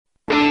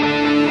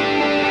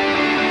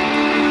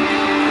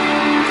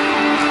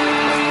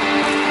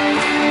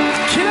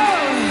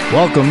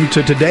Welcome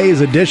to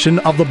today's edition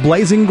of the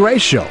Blazing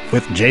Grace Show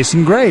with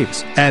Jason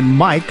Graves and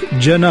Mike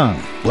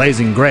Janung.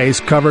 Blazing Grace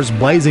covers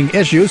blazing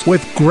issues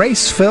with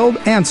grace-filled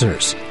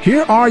answers.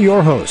 Here are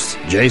your hosts,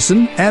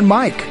 Jason and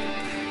Mike.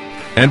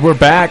 And we're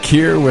back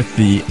here with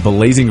the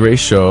Blazing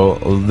Grace Show.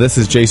 This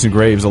is Jason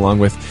Graves along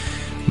with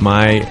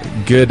my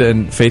good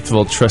and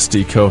faithful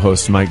trusty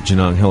co-host, Mike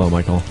Janung. Hello,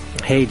 Michael.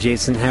 Hey,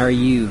 Jason. How are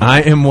you?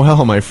 I am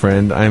well, my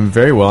friend. I'm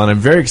very well, and I'm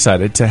very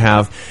excited to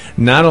have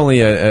not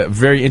only a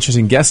very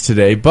interesting guest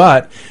today,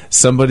 but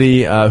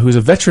somebody who's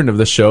a veteran of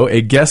the show,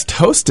 a guest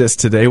hostess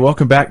today.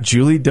 Welcome back,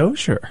 Julie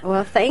Dozier.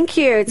 Well, thank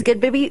you. It's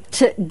good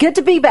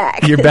to be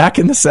back. You're back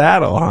in the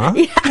saddle, huh?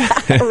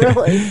 Yeah,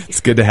 really. It's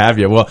good to have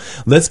you. Well,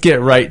 let's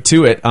get right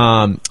to it.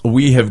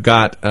 We have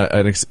got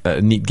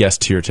a neat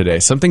guest here today,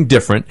 something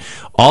different.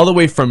 All the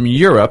way from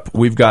Europe,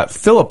 we've got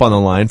Philip on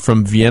the line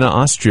from Vienna,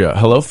 Austria.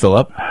 Hello,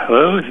 Philip.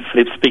 Hello, this is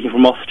Philip speaking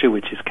from Austria,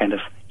 which is kind of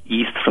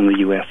east from the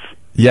U.S.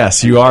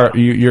 Yes, you are.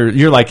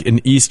 You're like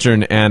an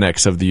eastern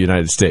annex of the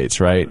United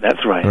States, right?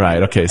 That's right.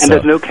 Right. Okay. And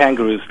there's no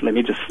kangaroos. Let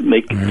me just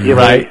make clear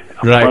right.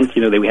 Front,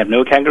 you know, we have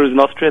no kangaroos in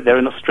Austria. They're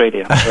in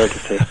Australia. Sorry to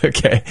say.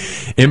 Okay.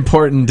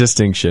 Important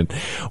distinction.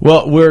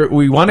 Well,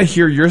 we want to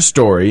hear your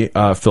story,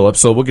 Philip.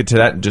 So we'll get to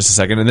that in just a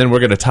second, and then we're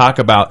going to talk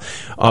about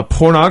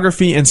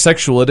pornography and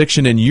sexual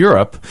addiction in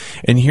Europe,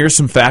 and hear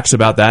some facts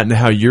about that and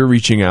how you're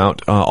reaching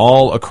out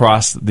all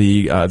across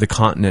the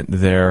continent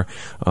there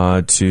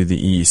to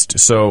the east.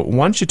 So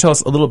why don't you tell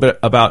us a little bit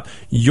about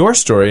your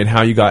story and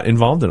how you got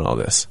involved in all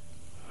this?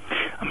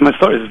 My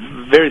story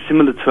is very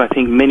similar to, I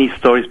think, many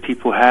stories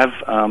people have.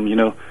 You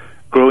know,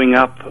 growing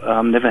up,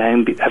 never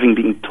having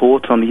been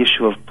taught on the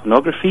issue of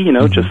pornography, you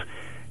know, just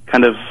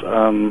kind of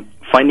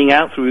finding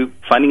out through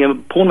finding a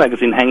porn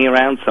magazine hanging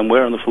around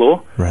somewhere on the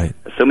floor. Right.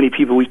 So many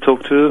people we've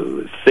talked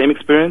to, same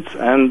experience,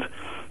 and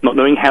not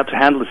knowing how to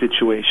handle the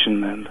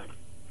situation. And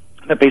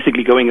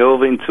basically going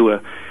over into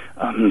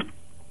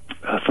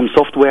some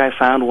software I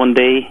found one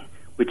day,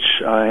 which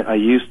I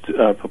used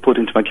to put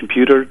into my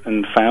computer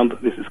and found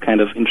this is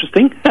kind of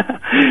interesting.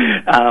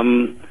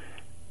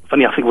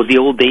 Funny, I think it was the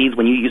old days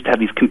when you used to have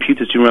these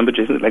computers. Do you remember,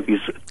 Jason? Like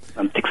these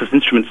Texas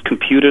Instruments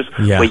computers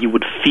where you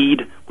would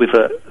feed with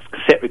a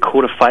cassette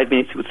recorder 5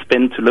 minutes it would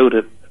spend to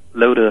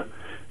load a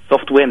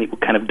software, and it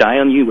would kind of die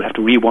on you. You would have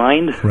to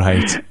rewind.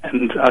 Right.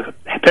 And our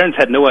parents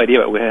had no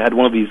idea. We had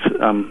one of these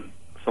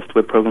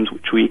software programs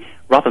which we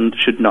rather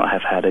should not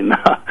have had in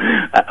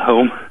at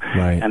home.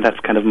 Right. And that's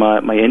kind of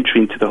my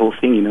entry into the whole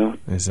thing, you know.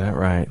 Is that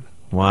right?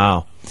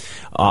 Wow.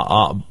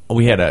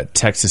 We had a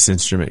Texas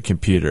Instrument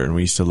computer, and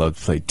we used to love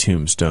to play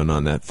Tombstone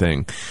on that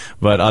thing.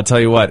 But I'll tell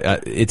you what,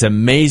 it's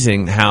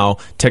amazing how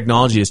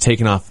technology has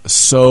taken off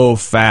so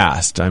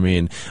fast. I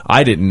mean,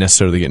 I didn't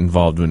necessarily get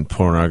involved in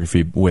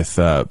pornography with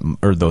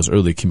or those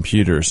early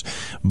computers,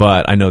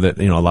 but I know that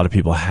a lot of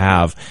people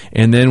have.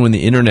 And then when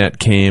the internet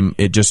came,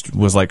 it just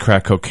was like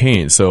crack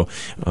cocaine. So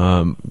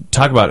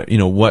talk about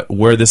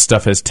where this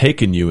stuff has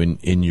taken you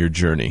in your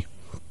journey.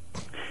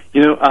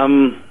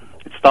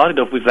 It started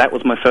off with that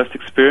was my first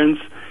experience.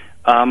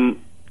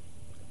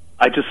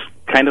 I just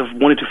kind of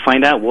wanted to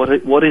find out what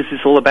is this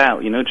all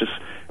about, just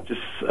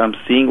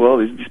seeing, well,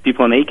 these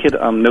people are naked.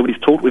 Nobody's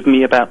talked with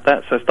me about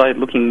that, so I started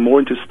looking more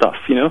into stuff,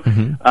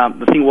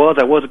 The thing was,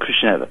 I was a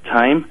Christian at that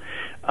time,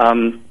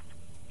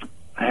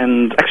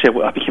 and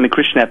actually I became a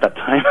Christian at that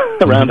time,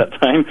 around that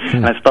time,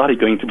 and I started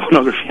going to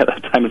pornography at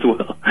that time as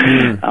well,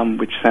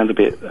 which sounds a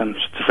bit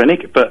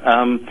schizophrenic, but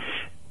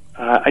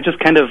I just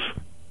kind of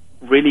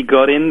really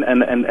got in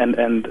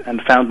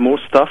and found more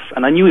stuff,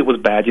 and I knew it was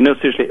bad.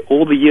 Seriously,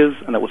 all the years,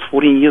 and that was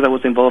 14 years I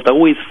was involved, I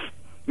always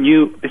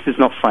knew this is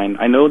not fine.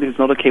 I know this is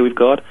not okay with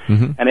God,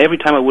 and every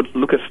time I would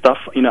look at stuff,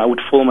 I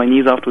would fall on my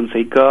knees after and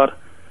say, God,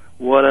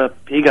 what a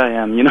pig I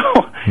am,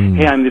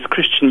 Hey, I'm this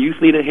Christian youth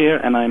leader here,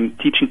 and I'm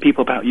teaching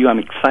people about you, I'm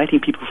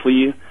exciting people for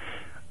you.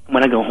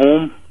 When I go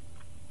home,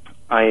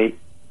 I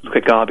look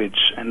at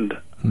garbage, and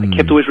I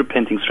kept always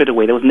repenting straight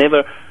away. There was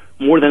never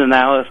more than an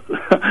hour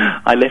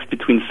I left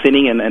between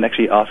sinning and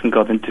actually asking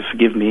God then to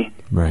forgive me.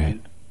 Right.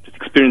 And just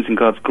experiencing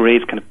God's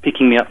grace, kind of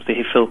picking me up, say,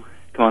 hey, Phil,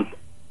 come on,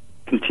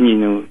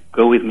 continue,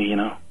 go with me,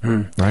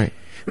 Right.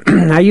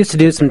 I used to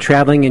do some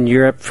traveling in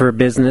Europe for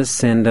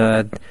business, and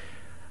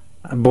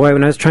boy,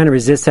 when I was trying to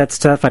resist that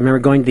stuff, I remember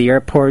going to the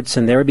airports,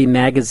 and there would be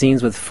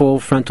magazines with full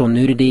frontal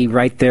nudity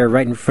right there,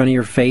 right in front of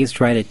your face,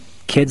 right at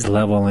kids'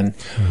 level. And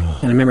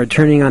I remember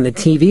turning on the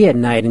TV at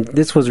night, and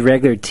this was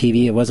regular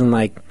TV. It wasn't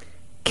like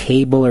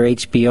cable or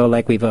HBO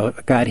like we've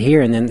got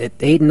here. And then at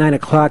 8 and 9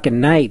 o'clock at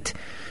night,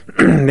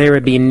 there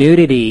would be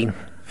nudity,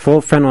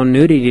 full frontal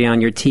nudity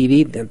on your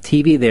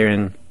TV there.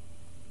 And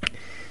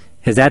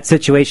has that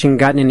situation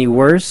gotten any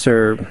worse?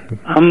 Or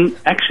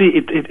actually,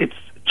 it's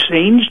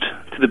changed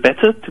to the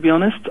better, to be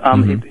honest.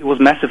 It was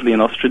massively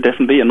in Austria,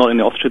 definitely, and not in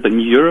Austria, but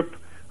in Europe.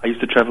 I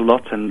used to travel a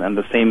lot, and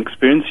the same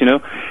experience,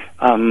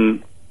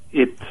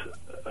 It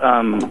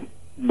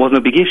wasn't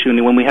a big issue.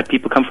 And when we had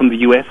people come from the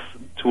U.S.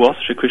 to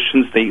Austria,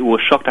 Christians, they were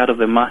shocked out of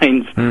their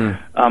minds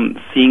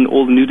seeing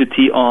all the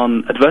nudity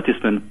on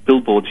advertisement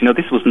billboards.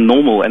 This was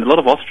normal, and a lot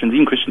of Austrians,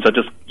 even Christians, are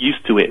just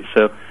used to it.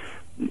 So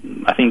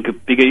I think a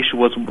bigger issue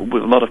was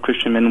with a lot of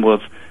Christian men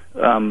was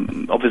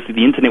obviously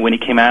the internet when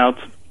it came out,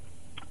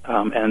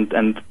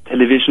 and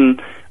television.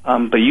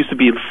 But it used to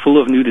be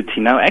full of nudity.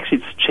 Now,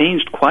 actually, it's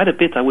changed quite a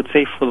bit, I would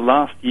say, for the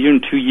last year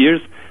and 2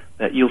 years,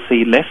 that you'll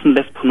see less and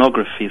less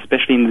pornography,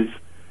 especially in these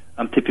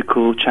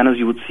typical channels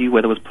you would see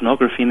where there was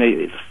pornography. And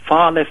it's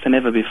far less than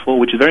ever before,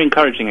 which is very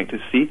encouraging actually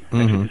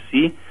to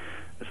see.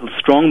 There's a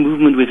strong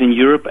movement within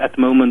Europe at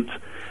the moment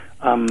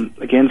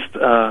against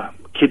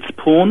kids'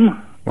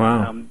 porn.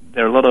 Wow.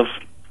 There are a lot of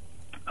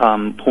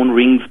porn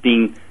rings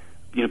being,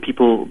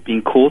 people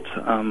being caught.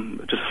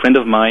 Just a friend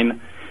of mine,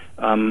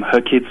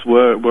 her kids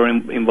were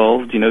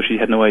involved. She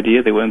had no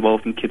idea they were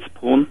involved in kids'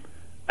 porn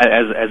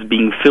as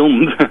being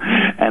filmed,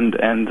 and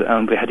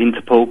they had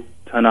Interpol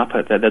turn up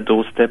at their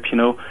doorstep.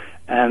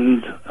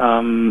 And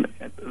a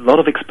lot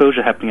of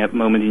exposure happening at the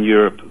moment in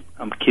Europe.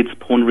 Kids'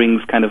 porn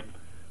rings kind of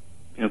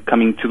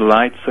coming to the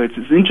light. So it's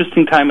an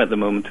interesting time at the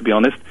moment, to be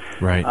honest.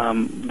 Right.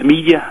 The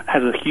media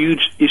has a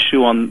huge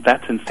issue on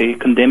that, and they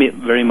condemn it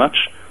very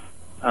much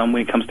when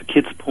it comes to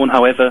kids' porn.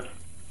 However,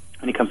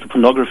 when it comes to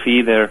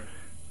pornography, they're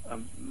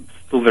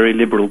still very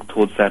liberal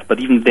towards that. But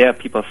even there,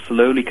 people are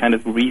slowly kind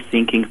of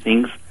rethinking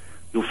things.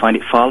 You'll find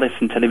it far less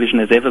in television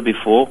as ever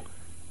before,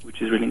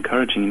 which is really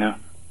encouraging,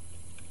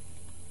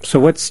 So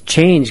what's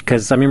changed?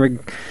 Because I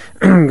remember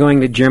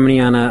going to Germany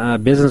on a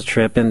business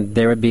trip, and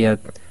there would be a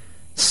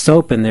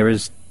soap, and there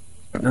was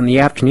on the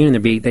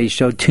afternoon they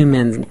showed two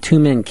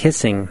men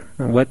kissing.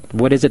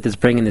 What is it that's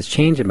bringing this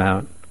change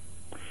about?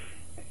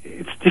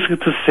 It's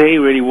difficult to say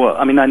really what.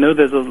 I mean, I know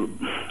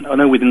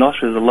within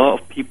Austria there's a lot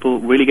of people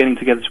really getting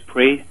together to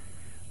pray,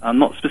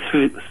 not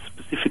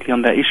specifically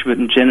on that issue, but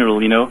in general,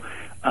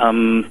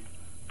 and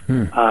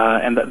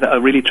that are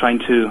really trying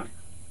to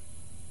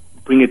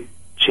bring a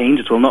change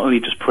as well. Not only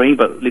just praying,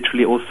 but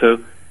literally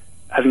also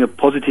having a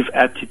positive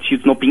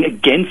attitude, not being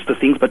against the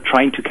things, but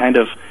trying to kind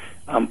of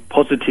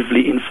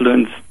positively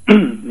influence,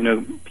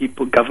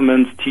 people,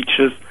 governments,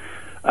 teachers.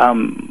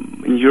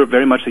 In Europe,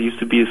 very much there used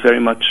to be very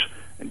much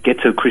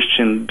ghetto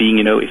Christian being,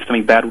 if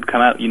something bad would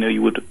come out,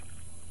 you would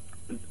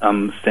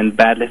send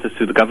bad letters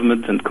to the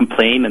government and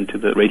complain, and to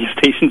the radio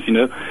stations,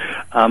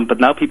 But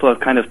now people are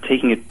kind of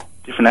taking a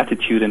different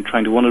attitude and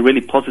trying to want to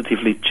really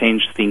positively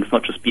change things,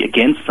 not just be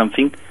against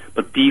something,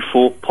 but be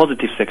for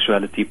positive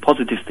sexuality,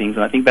 positive things.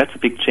 And I think that's a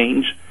big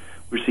change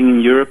we're seeing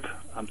in Europe,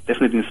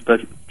 definitely in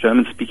the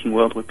German-speaking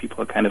world, where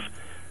people are kind of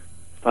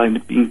starting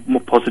to be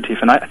more positive.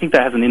 And I think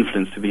that has an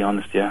influence, to be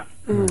honest, yeah.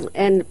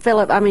 And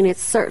Philip, I mean,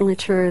 it's certainly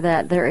true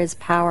that there is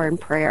power in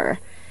prayer.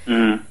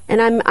 And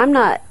I'm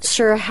not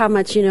sure how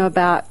much you know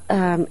about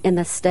in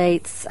the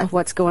States of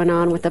what's going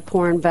on with the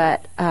porn,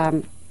 but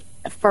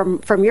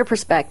from your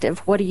perspective,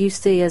 what do you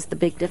see as the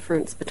big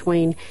difference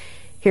between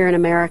here in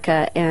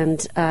America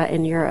and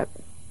in Europe?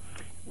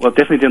 Well,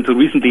 definitely until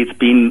recently it's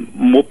been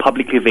more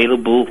publicly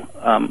available,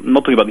 not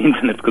talking about the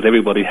internet because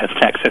everybody has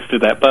access to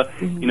that, but,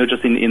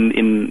 just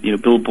in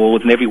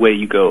billboards and everywhere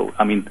you go.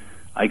 I mean,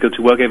 I go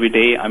to work every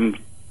day,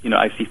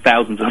 I see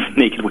thousands of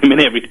naked women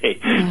every day.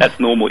 That's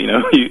normal,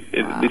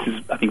 This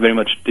is, I think, very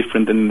much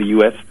different than in the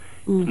U.S.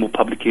 It's more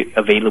publicly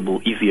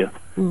available, easier,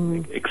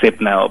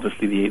 except now,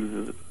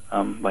 obviously,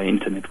 by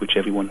internet, which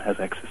everyone has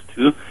access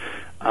to.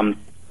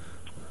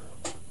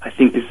 I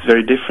think this is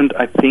very different.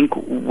 I think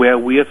where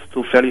we are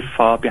still fairly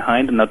far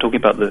behind, and now talking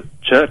about the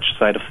church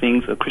side of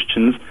things,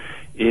 Christians,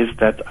 is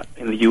that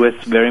in the U.S.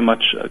 very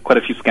much quite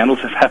a few scandals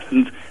have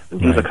happened.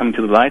 Things are coming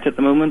to the light at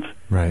the moment.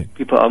 Right.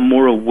 People are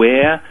more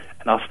aware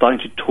and are starting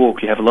to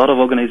talk. You have a lot of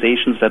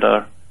organizations that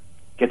are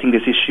getting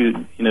this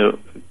issue,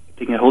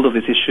 taking a hold of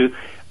this issue.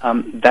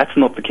 That's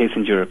not the case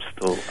in Europe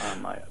still.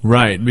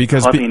 Right,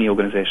 because hardly any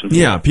organizations.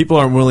 Yeah, people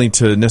aren't willing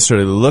to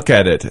necessarily look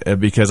at it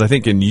because I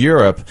think in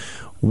Europe,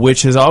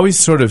 which has always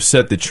sort of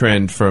set the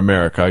trend for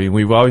America. I mean,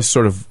 we've always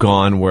sort of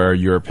gone where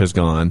Europe has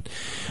gone.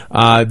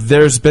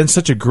 There's been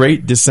such a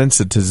great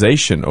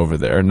desensitization over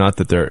there. Not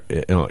that there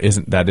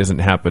isn't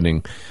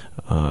happening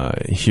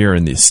here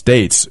in the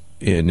States.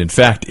 And in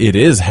fact, it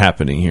is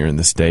happening here in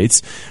the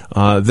States.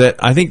 That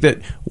I think that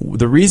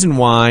the reason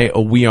why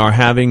we are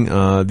having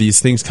these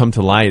things come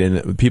to light and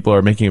that people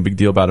are making a big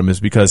deal about them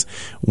is because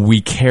we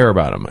care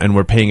about them and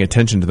we're paying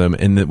attention to them,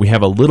 and that we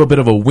have a little bit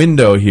of a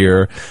window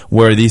here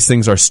where these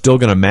things are still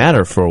going to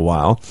matter for a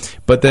while.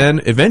 But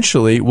then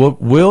eventually,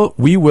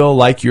 we will,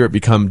 like Europe,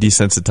 become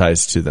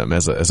desensitized to them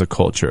as a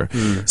culture.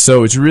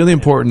 So it's really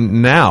important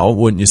now,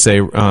 wouldn't you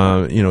say,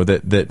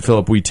 that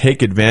Philip, we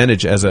take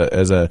advantage as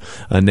a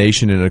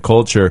nation and a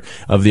culture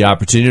of the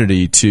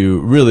opportunity to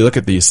really look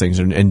at these things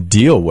and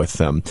deal with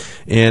them.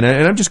 And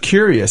I'm just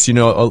curious,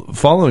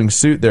 following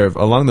suit there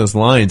along those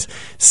lines,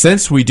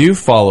 since we do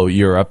follow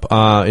Europe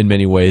in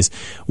many ways,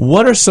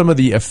 what are some of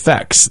the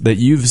effects that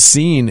you've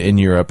seen in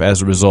Europe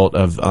as a result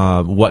of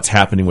what's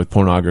happening with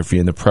pornography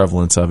and the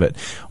prevalence of it?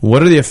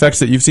 What are the effects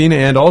that you've seen,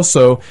 and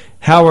also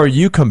how are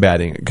you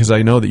combating it? Because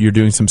I know that you're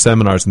doing some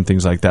seminars and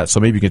things like that, so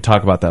maybe you could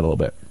talk about that a little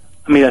bit.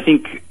 I mean, I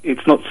think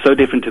it's not so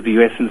different to the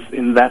U.S.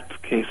 in that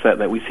case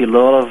that we see a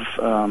lot of,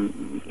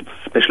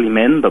 especially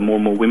men, but more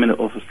and more women,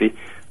 obviously,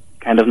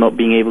 kind of not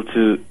being able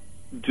to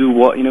do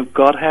what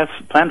God has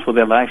planned for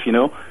their life.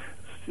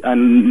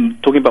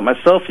 And talking about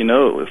myself,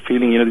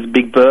 feeling this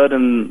big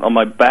burden on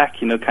my back.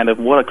 Kind of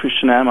what a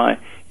Christian am I?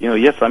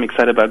 Yes, I'm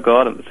excited about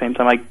God. At the same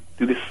time, I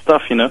do this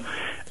stuff.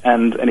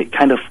 And it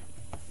kind of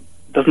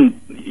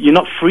doesn't. You're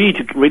not free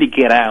to really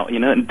get out.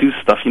 And do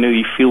stuff.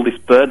 You feel this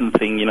burden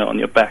thing. On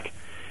your back.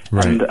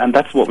 Right. And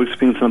that's what we're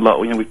experiencing a lot.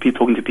 With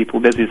talking to people,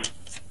 there's this.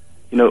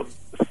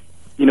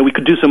 We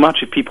could do so much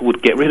if people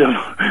would get rid of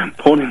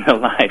porn in their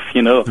life.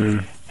 And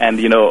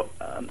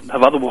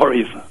have other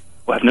worries.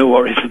 Well, I have no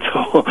worries at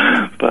all.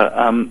 But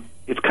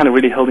it's kind of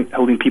really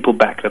holding people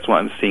back. That's what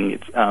I'm seeing.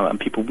 It's and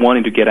people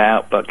wanting to get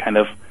out, but kind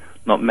of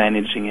not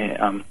managing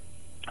it. I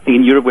think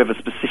in Europe we have a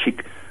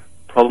specific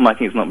problem. I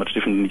think it's not much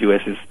different in the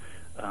U.S. It's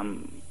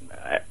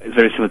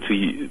very similar to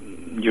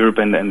Europe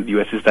and the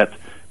U.S. is that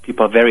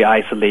people are very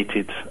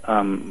isolated.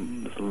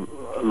 There's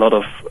a lot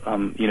of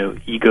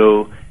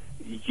ego.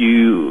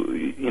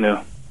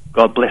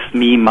 God bless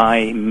me,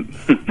 mine.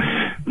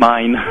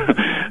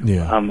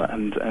 Yeah.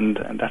 And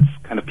that's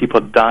kind of people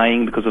are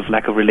dying because of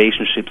lack of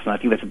relationships, and I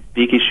think that's a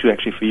big issue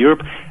actually for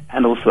Europe,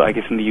 and also I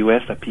guess in the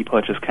U.S. that people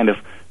are just kind of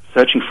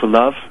searching for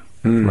love,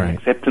 Right.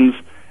 acceptance,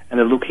 and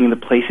they're looking in the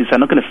places that are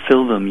not going to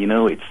fill them.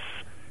 It's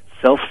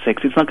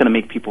self-sex. It's not going to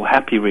make people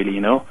happy, really.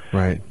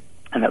 Right.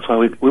 And that's why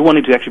we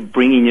wanted to actually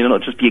bring in,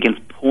 not just be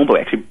against porn, but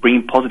actually bring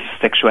in positive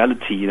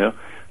sexuality. So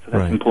that's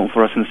Right. important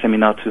for us in the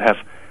seminar to have.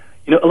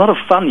 A lot of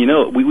fun,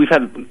 we've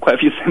had quite a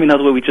few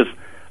seminars where we just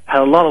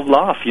had a lot of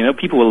laugh,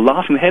 people were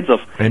laughing their heads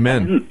off.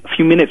 Amen. And a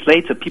few minutes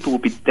later, people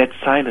would be dead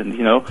silent,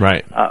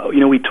 Right.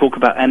 We talk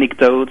about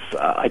anecdotes.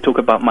 I talk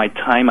about my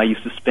time I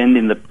used to spend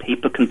in the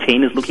paper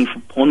containers looking for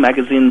porn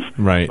magazines.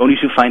 Right. Only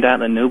to find out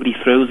that nobody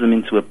throws them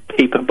into a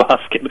paper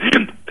basket,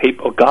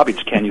 paper or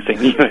garbage can, you say in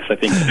the US, I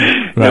think.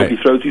 Right. Nobody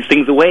throws these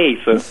things away.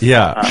 So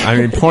Yeah,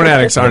 porn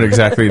addicts aren't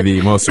exactly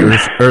the most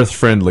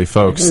earth-friendly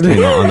folks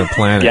on the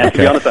planet. Yeah, to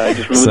be honest, I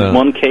just remember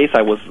one case.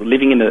 I was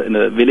living in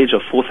a village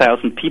of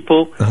 4,000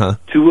 people.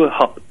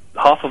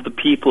 Half of the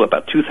people,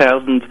 about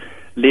 2,000,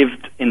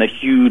 lived in a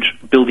huge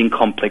building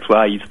complex where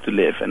I used to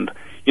live. And,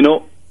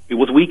 it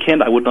was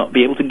weekend. I would not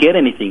be able to get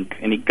any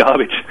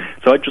garbage.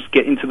 So I'd just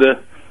get into the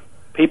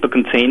paper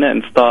container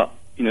and start,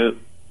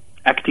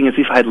 acting as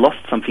if I had lost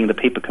something in the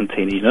paper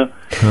container,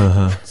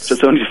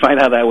 Just only to find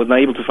out that I was not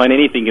able to find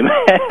anything in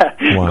there.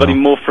 Wow. Got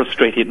even more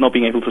frustrated not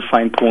being able to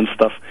find porn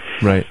stuff.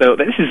 Right. So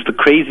this is the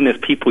craziness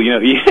people,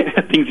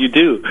 things you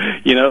do,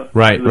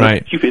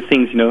 Right. Stupid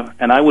things,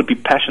 and I would be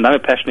passionate. I'm a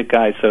passionate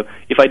guy, so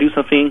if I do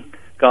something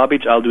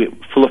garbage, I'll do it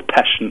full of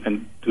passion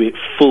and do it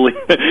fully,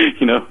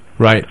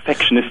 Right.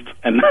 perfectionist,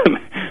 and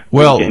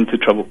Well, get into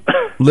trouble.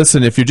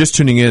 Listen, if you're just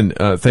tuning in,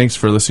 thanks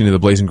for listening to the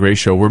Blazing Gray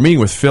Show. We're meeting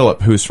with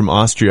Philip, who's from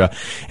Austria.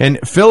 And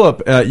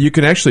Philip, you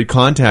can actually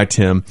contact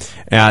him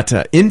at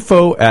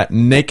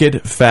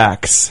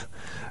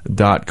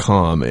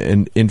info@nakedfacts.com.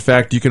 And in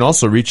fact, you can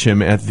also reach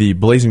him at the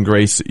Blazing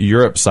Grace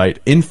Europe site,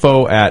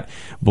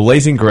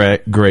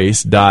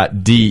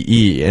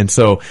 info@blazinggrace.de. And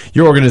so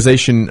your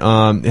organization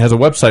has a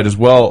website as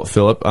well,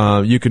 Philip.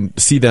 You can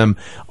see them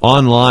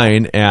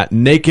online at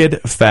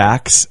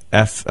nakedfacts,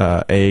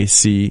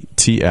 FACTS.co.uk.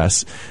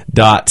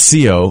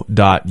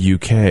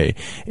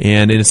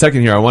 And in a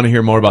second here, I want to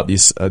hear more about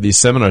these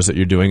seminars that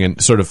you're doing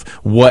and sort of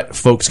what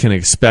folks can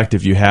expect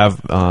if they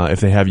have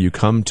you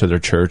come to their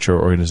church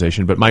or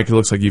organization. But Mike, it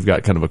looks like you've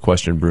got kind of a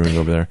question brewing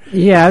over there.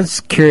 Yeah, I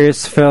was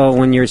curious, Phil,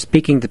 when you're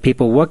speaking to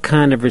people, what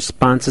kind of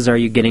responses are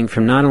you getting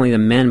from not only the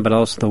men but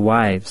also the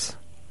wives?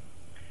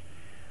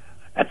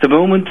 At the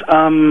moment,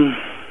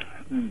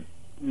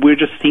 we're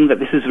just seeing that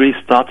this is really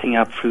starting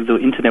up through the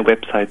internet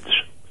websites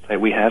that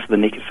we have, the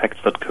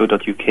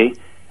nakedfacts.co.uk,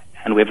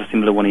 and we have a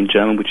similar one in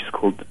German, which is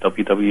called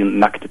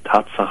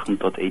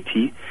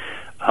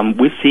www.nacktetatsachen.at.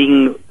 We're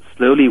seeing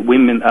slowly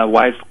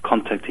wives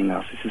contacting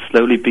us. This is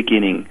slowly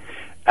beginning.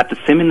 At the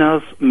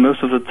seminars,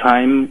 most of the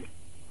time,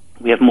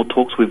 we have more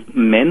talks with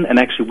men and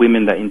actually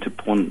women that are into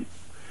porn.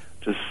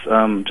 Just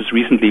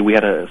recently, we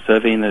had a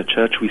survey in a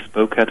church we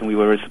spoke at, and we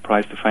were very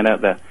surprised to find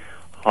out that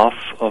half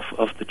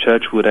of the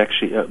church would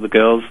actually, the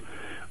girls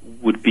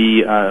would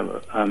be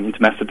into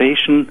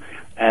masturbation,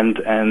 and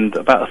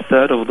about a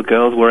third of the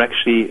girls were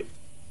actually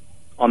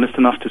honest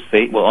enough to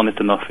say, well, honest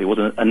enough, it was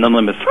an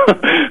anonymous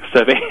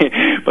survey,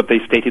 but they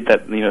stated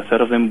that a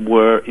third of them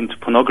were into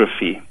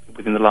pornography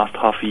within the last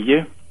half a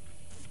year.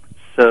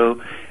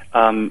 So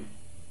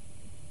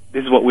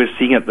this is what we're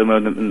seeing at the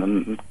moment, and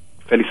I'm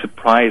fairly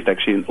surprised,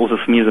 actually, and also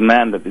for me as a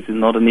man, that this is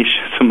not an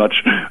issue so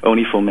much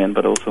only for men,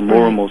 but also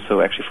more and more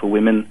so actually for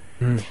women.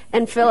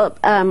 And Philip,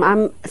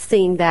 I'm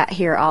seeing that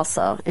here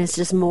also. It's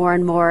just more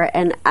and more,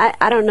 and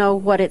I don't know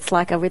what it's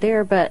like over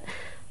there, but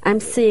I'm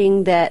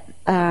seeing that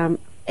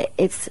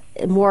it's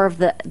more of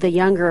the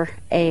younger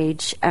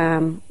age.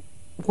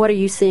 What are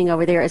you seeing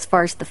over there as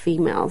far as the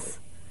females?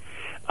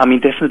 I mean,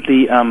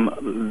 definitely,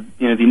 the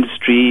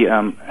industry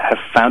have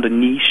found a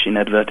niche in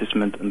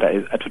advertisement, and that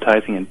is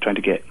advertising and trying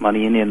to get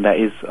money in, and that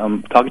is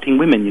targeting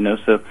women.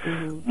 So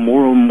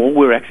more and more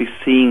we're actually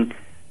seeing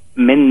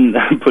men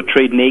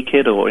portrayed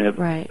naked or in a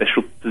Right.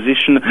 special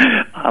position,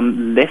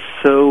 less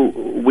so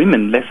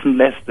women, less and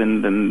less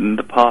than in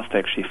the past,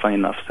 actually, funny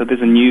enough. So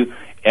there's a new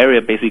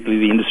area, basically,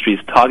 the industry is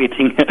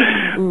targeting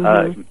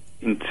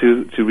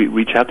to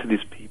reach out to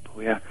these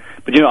people, yeah.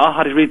 But, our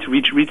heart is really to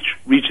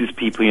reach these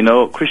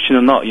people, Christian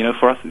or not,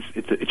 for us,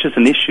 it's just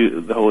an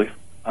issue, the whole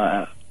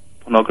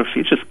pornography.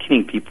 It's just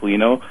killing people, It's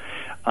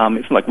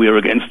not like we're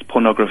against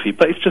pornography,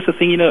 but it's just a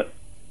thing,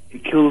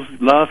 it kills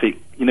love, it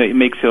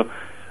makes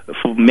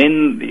for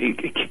men,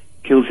 it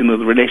kills, the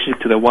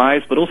relationship to their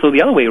wives, but also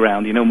the other way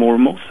around, more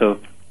and more so.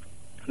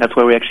 That's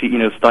why we actually,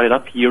 started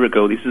up a year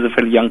ago. This is a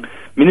fairly young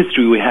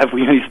ministry we have.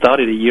 We only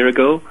started a year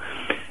ago,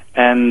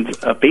 and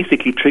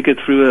basically triggered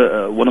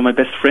through one of my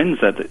best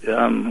friends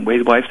where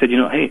his wife said,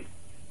 hey,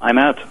 I'm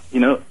out.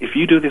 If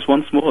you do this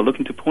once more, look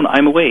into porn,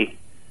 I'm away.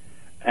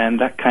 And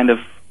that kind of,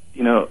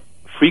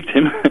 freaked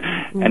him,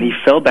 and he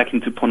fell back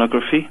into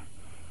pornography.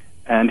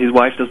 And his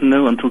wife doesn't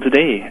know until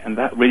today, and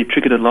that really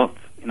triggered a lot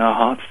in our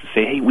hearts to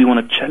say, hey, we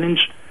want to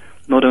challenge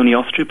not only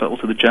Austria, but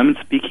also the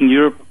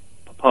German-speaking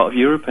part of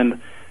Europe,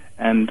 and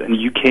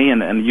UK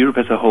and Europe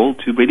as a whole,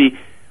 to really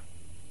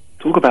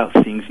talk about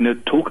things,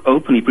 talk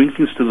openly, bring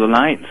things to the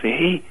light, and say,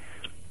 hey,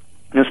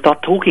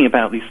 start talking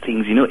about these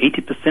things.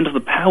 80% of the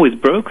power is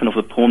broken, of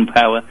the porn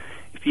power,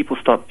 if people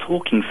start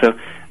talking. So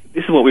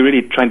this is what we're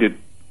really trying to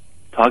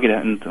target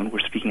at, and we're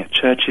speaking at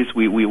churches,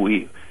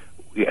 we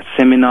at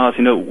seminars,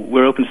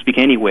 we're open to speak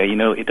anywhere,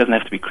 it doesn't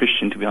have to be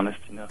Christian, to be honest,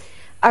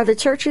 Are the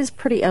churches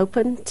pretty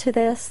open to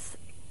this?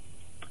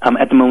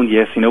 At the moment,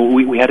 yes.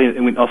 We had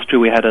in Austria,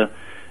 we had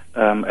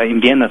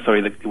in Vienna,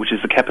 which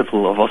is the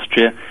capital of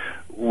Austria,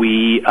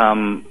 we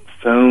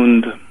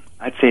phoned,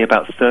 I'd say,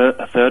 about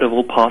a third of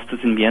all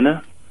pastors in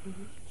Vienna,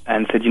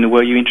 and said,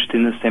 were you interested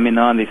in the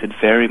seminar? And they said,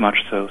 very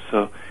much so.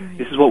 So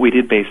this is what we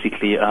did,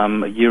 basically,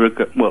 a year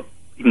ago, well,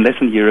 even less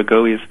than a year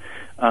ago, is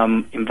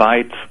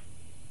invite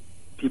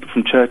people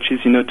from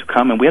churches, to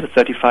come, and we had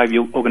 35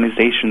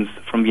 organizations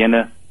from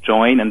Vienna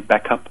join and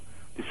back up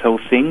this whole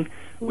thing,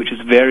 which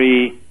is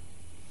very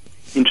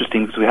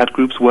interesting, because we had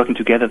groups working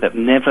together that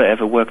never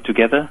ever worked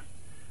together,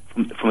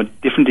 from a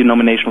different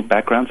denominational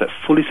backgrounds, that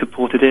fully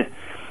supported it,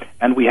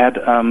 and we had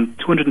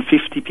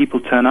 250 people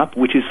turn up,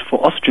 which is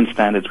for Austrian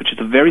standards, which is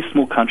a very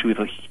small country with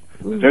a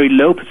very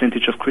low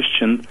percentage of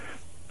Christians.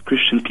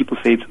 People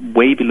say it's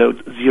way below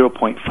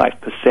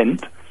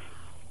 0.5%.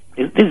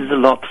 This is a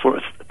lot for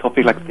a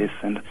topic like this,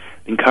 and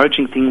the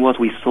encouraging thing was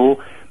we saw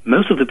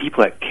most of the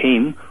people that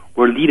came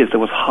were leaders. There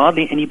was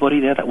hardly anybody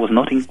there that was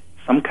not in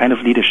some kind of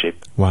leadership.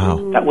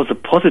 Wow. That was a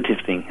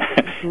positive thing.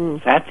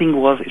 Sad thing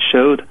was it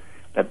showed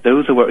that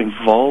those who were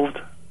involved,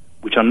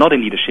 which are not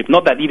in leadership,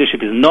 not that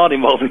leadership is not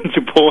involved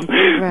into porn,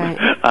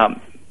 Right.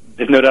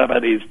 There's no doubt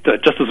about it,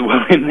 it's just as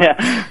well in there,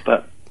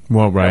 but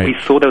we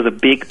saw there was a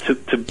big,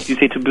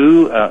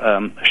 taboo,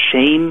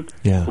 shame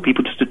for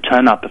people just to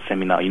turn up a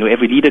seminar.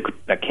 Every leader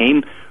that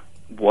came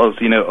was,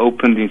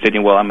 open and said,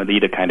 well, I'm a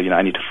leader, kind of,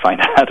 I need to find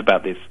out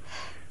about this.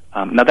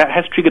 Now that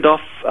has triggered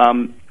off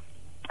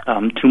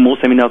 2 more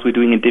seminars we're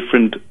doing in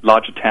different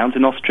larger towns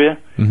in Austria.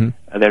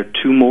 There are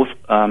 2 more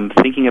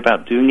thinking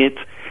about doing it,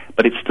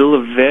 but it's still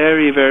a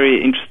very,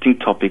 very interesting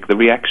topic. The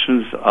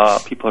reactions are,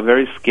 people are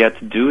very scared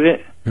to do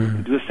it,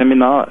 to do a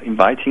seminar,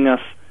 inviting us,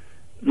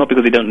 not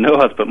because they don't know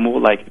us, but more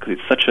like because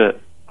it's such a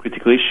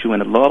critical issue,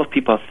 and a lot of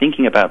people are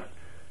thinking about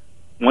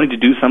wanting to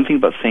do something,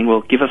 but saying,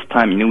 well, give us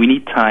time. We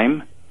need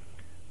time.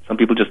 Some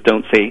people just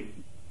don't say,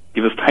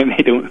 give us time.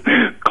 They don't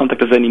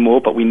contact us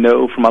anymore, but we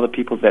know from other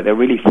people that they're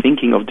really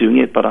thinking of doing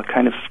it, but are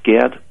kind of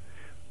scared.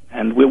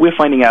 And we're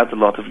finding out a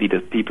lot of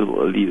people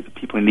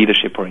in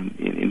leadership or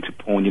into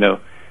porn,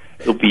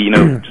 it'll be,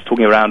 just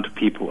talking around to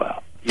people,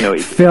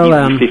 it's Phil,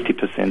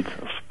 50%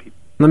 of people.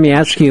 Let me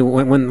ask you,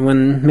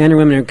 when men and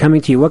women are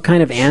coming to you, what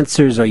kind of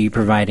answers are you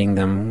providing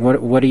them?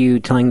 What are you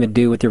telling them to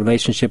do with their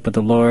relationship with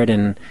the Lord,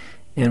 and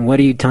what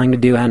are you telling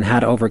them to do on how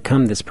to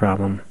overcome this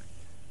problem?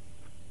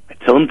 I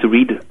tell them to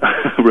read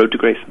Road to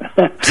Grace.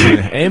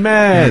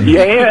 Amen.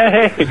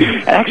 Yeah.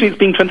 Actually, it's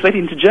being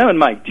translated into German,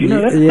 Mike. Do you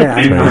know that? Yeah,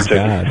 I know. Praise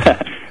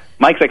God.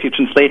 Mike's actually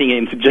translating it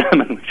into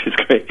German, which is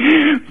great,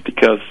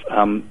 because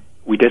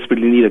we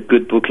desperately need a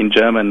good book in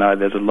German.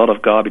 There's a lot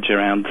of garbage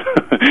around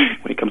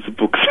when it comes to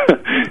books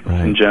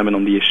in German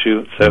on the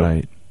issue.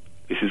 So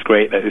this is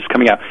great that it's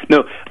coming out.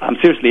 No,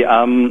 seriously,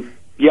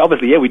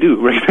 obviously, we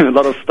do. A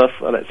lot of stuff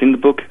that's in the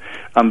book.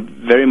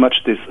 Very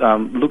much this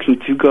looking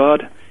to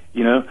God,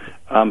 and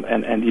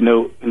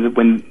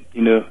when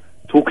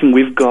talking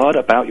with God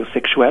about your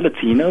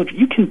sexuality,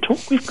 you can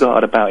talk with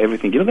God about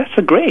everything. That's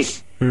a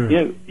great.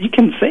 You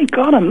can say,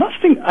 God, I'm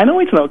lusting. I know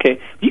it's not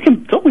okay. You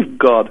can talk with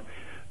God.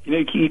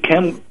 You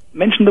can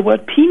mention the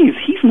word penis.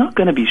 He's not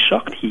going to be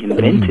shocked. He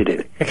invented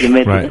it. He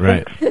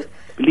invented sex.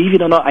 Believe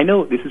it or not, I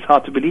know this is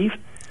hard to believe,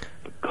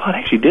 but God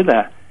actually did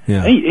that.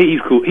 Yeah.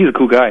 He's cool. He's a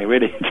cool guy,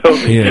 really.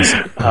 Totally. He is.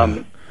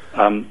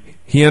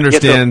 He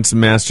understands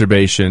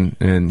masturbation,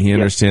 and he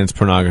understands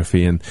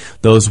pornography, and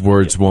those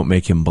words won't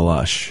make him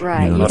blush.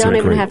 Right. You don't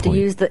even have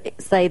to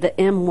say the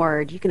M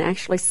word. You can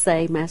actually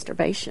say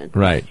masturbation.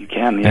 Right. You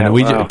can, yeah.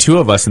 And two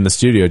of us in the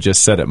studio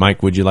just said it.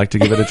 Mike, would you like to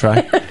give it a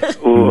try?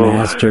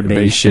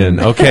 Masturbation.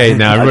 Okay,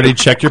 now everybody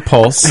check your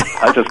pulse.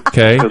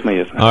 Okay. All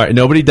right,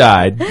 nobody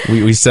died.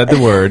 We said the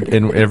word,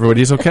 and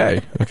everybody's okay.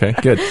 Okay,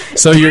 good.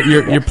 So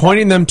you're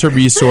pointing them to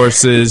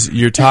resources.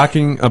 You're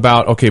talking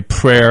about,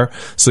 prayer.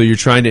 So you're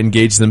trying to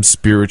engage them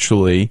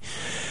spiritually.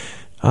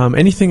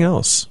 Anything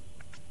else?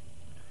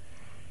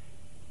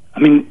 I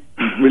mean,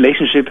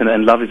 relationship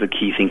and love is a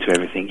key thing to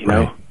everything, you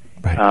know?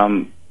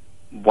 Right.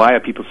 Why are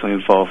people so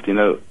involved, you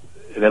know?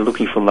 They're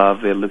looking for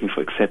love, they're looking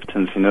for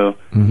acceptance, you know?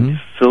 Mm-hmm.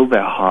 Fill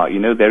their heart, you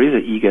know? There is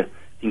an eager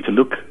thing to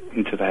look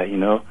into that, you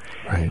know?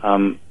 Right.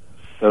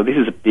 So this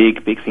is a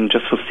big, big thing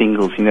just for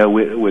singles, you know?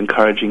 We're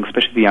encouraging,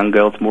 especially the young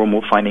girls, more and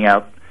more finding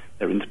out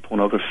they're into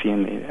pornography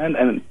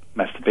and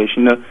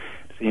masturbation,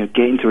 you know,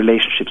 get into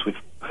relationships with,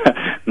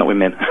 not with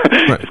men,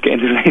 just get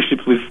into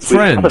relationships with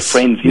other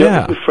friends, you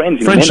know, with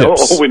friends, you know, men or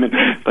women,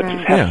 but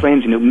just have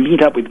friends, you know,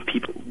 meet up with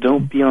people.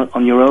 Don't be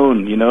on your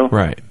own, you know.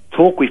 Right.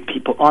 Talk with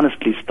people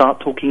honestly. Start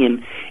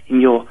talking in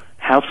your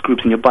house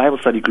groups, in your Bible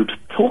study groups.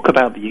 Talk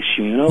about the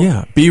issue, you know.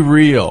 Yeah, be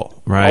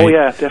real, right? Oh,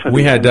 yeah, definitely.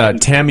 We had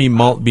Tammy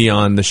Maltby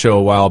on the show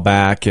a while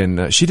back,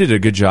 and she did a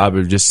good job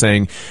of just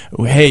saying,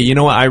 hey, you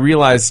know what, I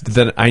realized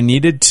that I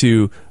needed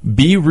to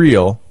be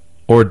real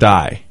or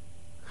die.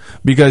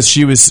 Because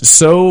she was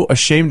so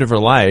ashamed of her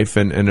life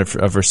and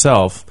of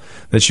herself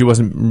that she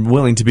wasn't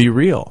willing to be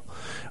real.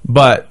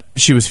 But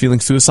she was feeling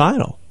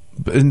suicidal.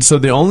 And so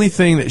the only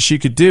thing that she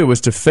could do was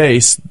to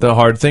face the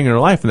hard thing in her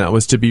life, and that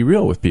was to be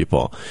real with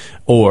people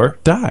or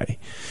die.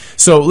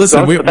 So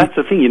listen, but that's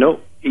the thing, you know.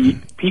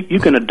 You're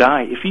going to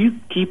die. If you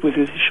keep with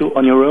this issue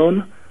on your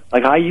own,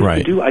 like I used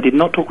to do, I did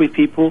not talk with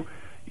people.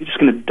 You're just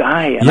going to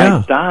die. And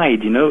I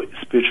died, you know,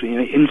 spiritually.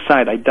 You know,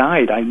 inside, I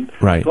died.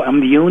 So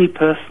I'm the only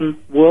person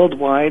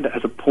worldwide that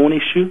has a porn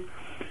issue.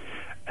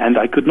 And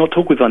I could not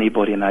talk with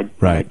anybody. And I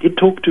did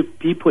talk to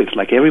people. It's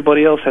like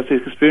everybody else has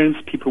this experience.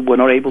 People were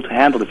not able to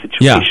handle the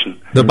situation.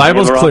 Yeah, the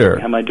Bible's clear.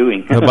 How am I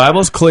doing? The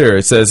Bible's clear.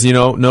 It says, you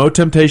know, no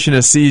temptation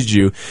has seized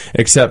you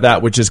except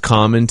that which is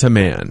common to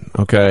man.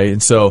 Okay?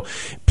 And so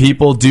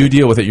people do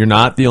deal with it. You're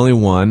not the only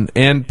one.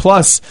 And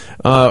plus,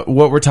 what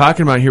we're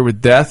talking about here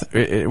with death,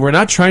 we're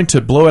not trying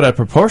to blow it out of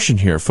proportion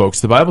here,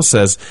 folks. The Bible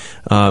says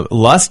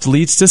lust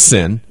leads to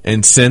sin,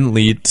 and sin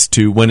leads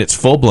to, when it's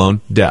full-blown,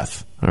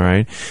 death. All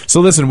right.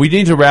 So listen, we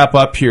need to wrap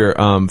up here,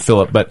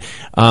 Philip, but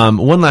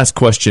one last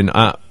question.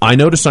 I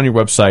noticed on your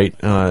website,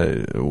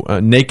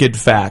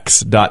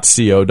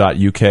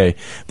 nakedfacts.co.uk,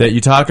 that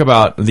you talk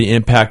about the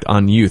impact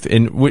on youth.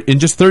 In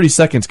just 30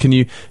 seconds, can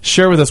you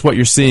share with us what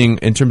you're seeing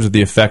in terms of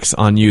the effects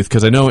on youth?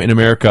 Because I know in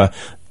America,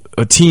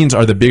 teens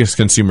are the biggest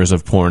consumers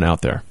of porn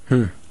out there.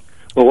 Well,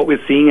 what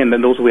we're seeing, and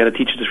then also we had a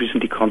teacher just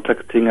recently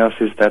contacting us,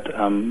 is that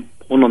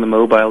porn on the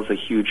mobile is a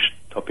huge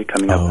topic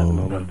coming up at the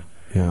moment.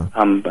 Yeah.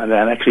 And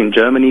actually in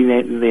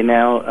Germany, they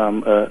now,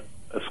 a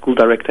school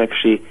director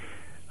actually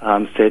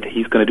said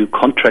he's going to do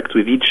contracts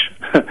with each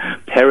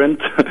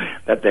parent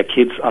that their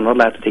kids are not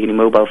allowed to take any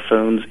mobile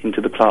phones into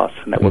the class.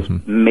 And that was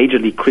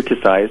majorly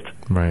criticized.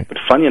 Right. But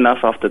funny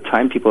enough, after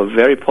time, people are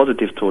very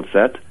positive towards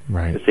that.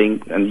 Right. They're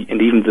saying, and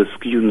even the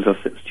students are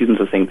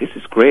saying, this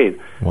is great.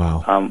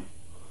 Wow.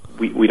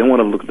 We don't want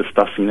to look at the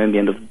stuff, you know, in the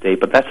end of the day.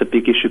 But that's a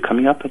big issue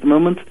coming up at the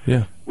moment.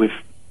 Yeah. With,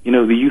 you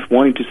know, the youth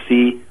wanting to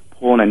see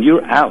porn, and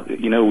you're out.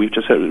 You know, we've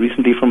just heard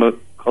recently from a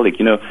colleague,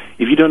 you know,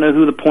 if you don't know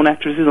who the porn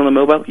actress is on the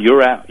mobile,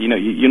 you're out. You know,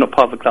 you're not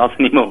part of the class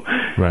anymore.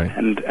 Right.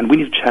 And we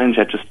need to challenge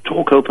that. Just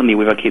talk openly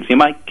with our kids. You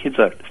know, my kids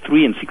are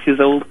 3 and 6 years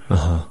old.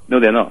 No,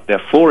 they're not.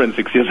 They're 4 and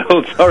 6 years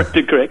old. Sorry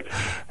to correct.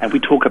 And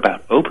we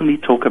openly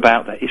talk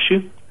about that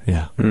issue.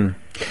 Yeah. And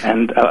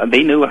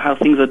they know how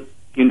things are,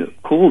 you know,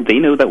 called. They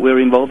know that we're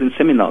involved in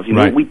seminars. You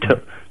know, we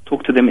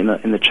talk to them in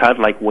a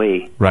childlike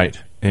way.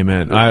 Right.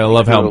 Amen. I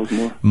love how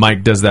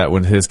Mike does that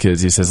with his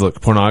kids. He says, look,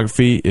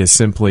 pornography is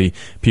simply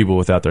people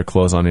without their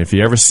clothes on. If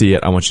you ever see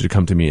it, I want you to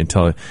come to me and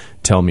tell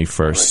me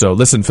first. Right. So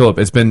listen, Philip,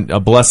 it's been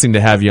a blessing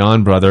to have you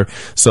on, brother.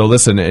 So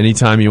listen,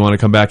 anytime you want to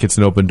come back, it's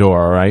an open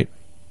door, all right?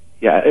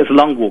 Yeah, it's a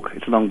long walk.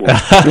 Open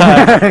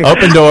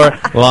door,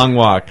 long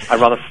walk.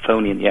 I'd rather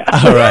phone in, yeah.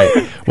 All right.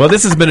 Well,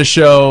 this has been a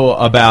show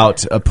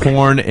about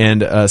porn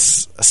and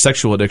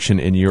sexual addiction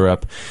in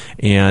Europe,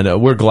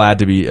 and we're glad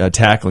to be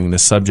tackling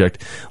this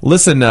subject.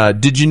 Listen,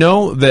 did you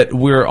know that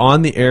we're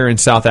on the air in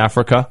South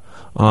Africa?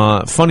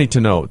 Funny to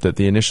note that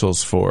the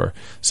initials for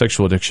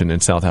sexual addiction in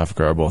South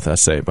Africa are both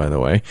SA, by the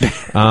way.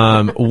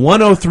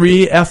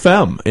 103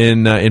 FM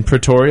in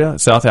Pretoria,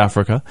 South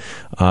Africa.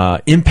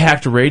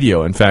 Impact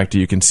Radio. In fact,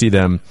 you can see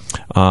them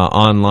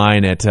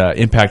online at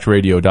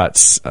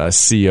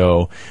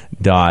impactradio.co.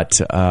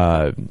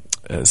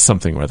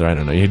 Something or other, I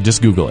don't know. You can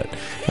just Google it.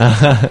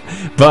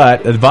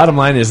 But the bottom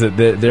line is that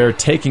they're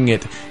taking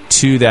it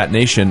to that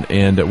nation,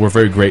 and we're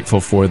very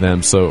grateful for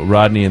them. So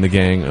Rodney and the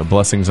gang,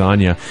 blessings on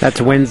you. That's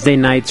Wednesday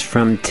nights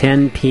from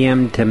 10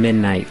 p.m. to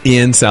midnight.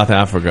 In South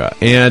Africa.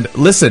 And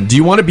listen, do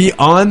you want to be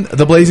on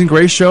the Blazing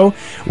Grace show?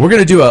 We're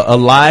going to do a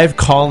live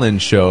call-in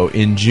show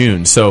in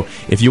June. So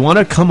if you want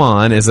to come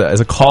on as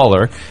a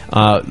caller,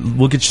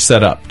 we'll get you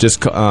set up.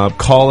 Just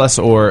call us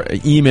or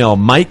email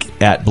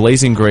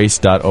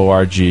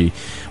mike@blazinggrace.org.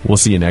 We'll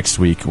see you next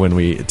week when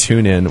we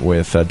tune in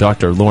with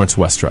Dr. Lawrence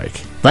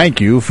Westreich. Thank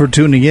you for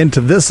tuning in to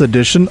this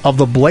edition of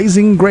the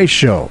Blazing Grace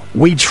Show.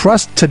 We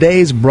trust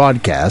today's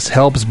broadcast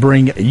helps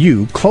bring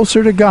you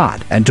closer to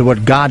God and to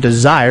what God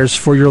desires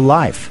for your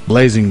life.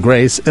 Blazing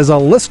Grace is a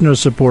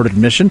listener-supported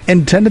mission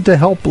intended to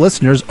help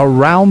listeners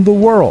around the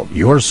world.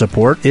 Your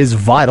support is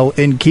vital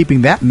in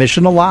keeping that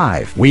mission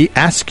alive. We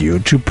ask you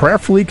to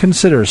prayerfully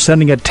consider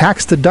sending a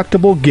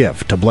tax-deductible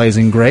gift to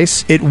Blazing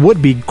Grace. It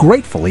would be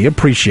gratefully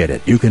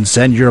appreciated. You can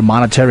send your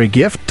monetary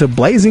gift to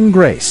Blazing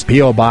Grace,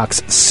 P.O.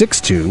 Box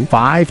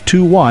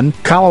 62521,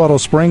 Colorado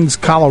Springs,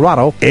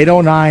 Colorado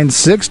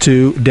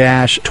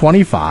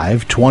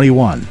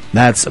 80962-2521.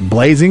 That's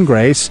Blazing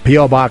Grace,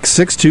 P.O. Box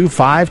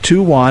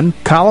 62521,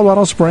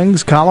 Colorado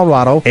Springs,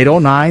 Colorado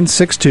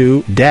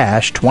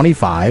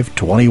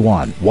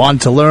 80962-2521.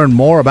 Want to learn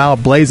more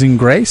about Blazing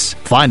Grace?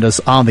 Find us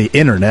on the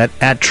internet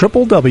at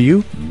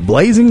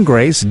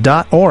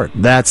www.blazinggrace.org.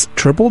 That's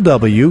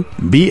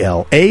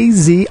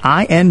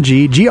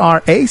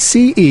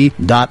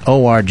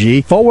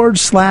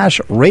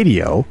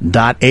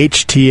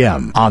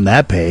www.blazinggrace.org/radio.htm. On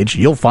that page,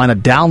 you'll find a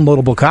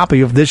downloadable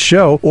copy of this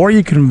show, or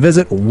you can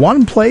visit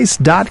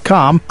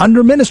oneplace.com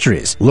under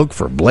Ministries. Look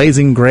for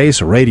Blazing Grace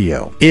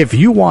Radio. If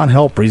you want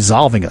help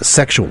resolving a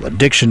sexual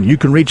addiction, you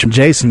can reach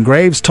Jason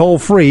Graves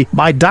toll-free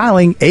by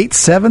dialing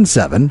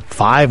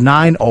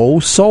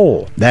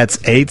 877-590-SOUL. That's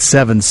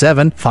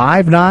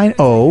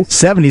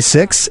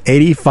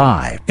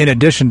 877-590-7685. In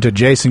addition to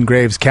Jason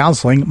Graves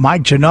Counseling,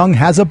 Mike Genung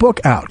has a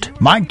book out.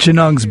 Mike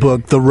Genung's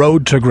book, The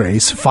Road to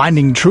Grace,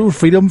 Finding True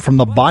Freedom from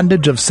the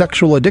Bondage of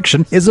Sexual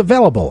Addiction, is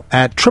available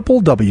at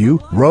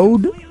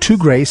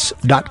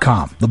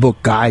www.roadtograce.com. The book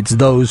guides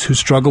those who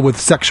struggle with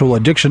sexual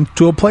addiction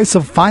to a place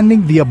of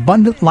finding the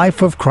abundant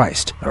life of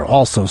Christ. There are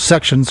also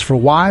sections for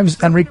wives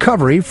and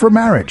recovery for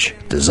marriage.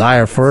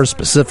 Desire for a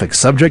specific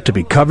subject to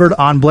be covered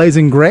on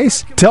Blazing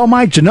Grace? Tell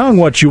Mike Genung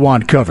what you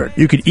want covered.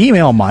 You can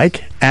email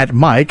Mike at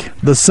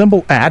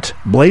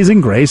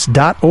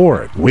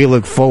blazinggrace.org. We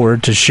look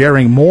forward to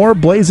sharing more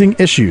blazing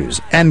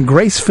issues and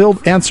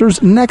grace-filled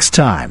answers next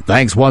time.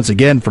 Thanks once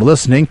again for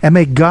listening, and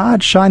may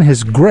God shine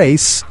His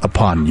grace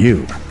upon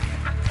you.